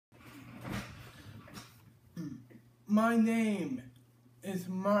My name is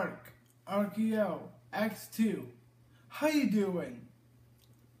Mark Archeo X2. How you doing?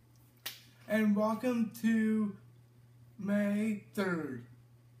 And welcome to May 3rd,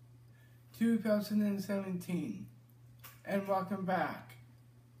 2017. And welcome back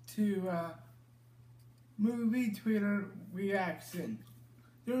to Movie Twitter Reaction.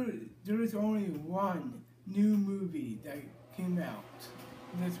 There is only one new movie that came out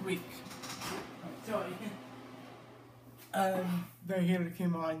this week. Sorry. The hair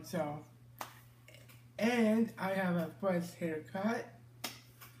came on, so. And I have a fresh haircut.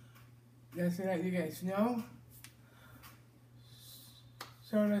 Just to let you guys know.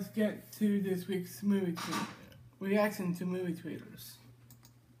 So let's get to this week's movie reaction to movie trailers.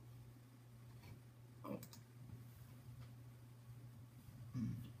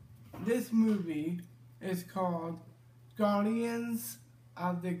 This movie is called Guardians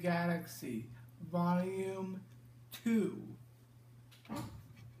of the Galaxy Volume 2.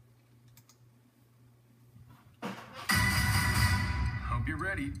 Hope you're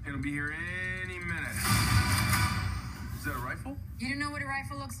ready. It'll be here any minute. Is that a rifle? You don't know what a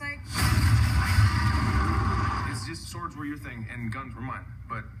rifle looks like? It's just swords were your thing and guns were mine.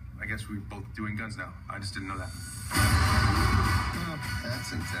 But I guess we're both doing guns now. I just didn't know that. Oh,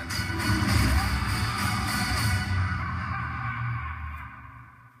 that's intense.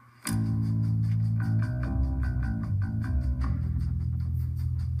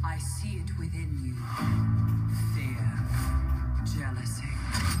 I see it within you. Fear, jealousy,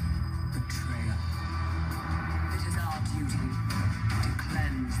 betrayal. It is our duty to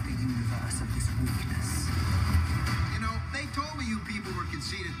cleanse the universe of this weakness. You know, they told me you people were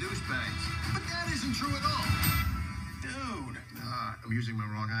conceited douchebags, but that isn't true at all. Dude! I'm using my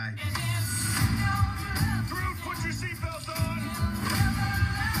wrong eye. Crew, put your seatbelts on!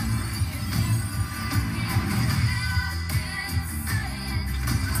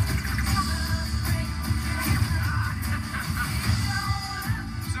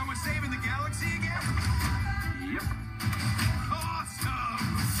 Someone saving the galaxy again? Yep.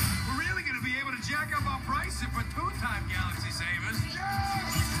 Awesome! We're really gonna be able to jack up our prices for two-time galaxy savers.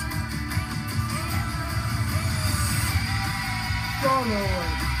 Star-Lord,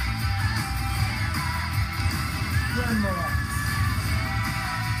 Grandma,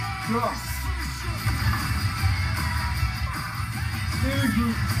 Ross, Steve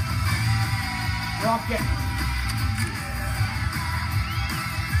Group, Rocket,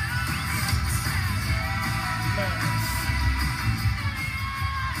 Max.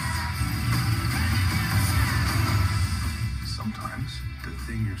 Sometimes the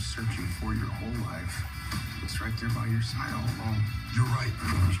thing you're searching for your whole life is right there by your side all along. You're right. All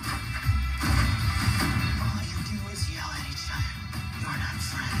you do is yell at each other. You're not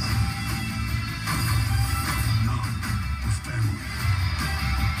friends. No, we're family.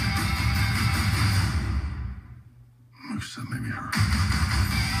 Except maybe her.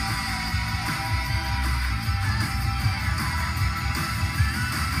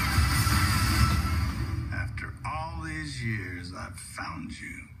 After all these years, I've found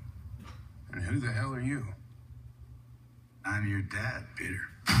you. And who the hell are you? I'm your dad, Peter.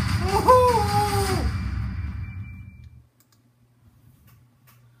 Woohoo!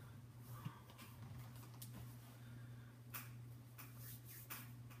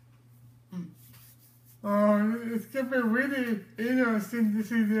 Oh, it's gonna be really interesting to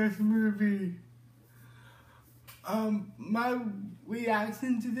see this movie. My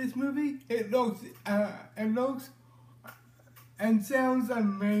reaction to this movie, it looks and sounds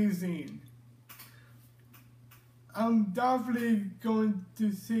amazing. I'm definitely going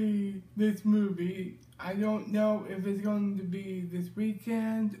to see this movie. I don't know if it's going to be this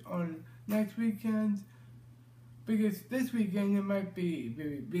weekend or next weekend, because this weekend it might be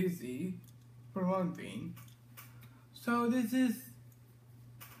very busy, for one thing. So this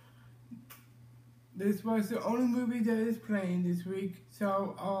was the only movie that is playing this week,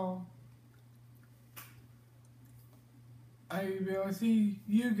 so I will see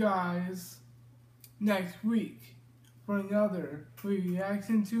you guys next week for another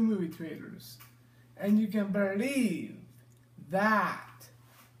reaction to movie trailers. And you can believe that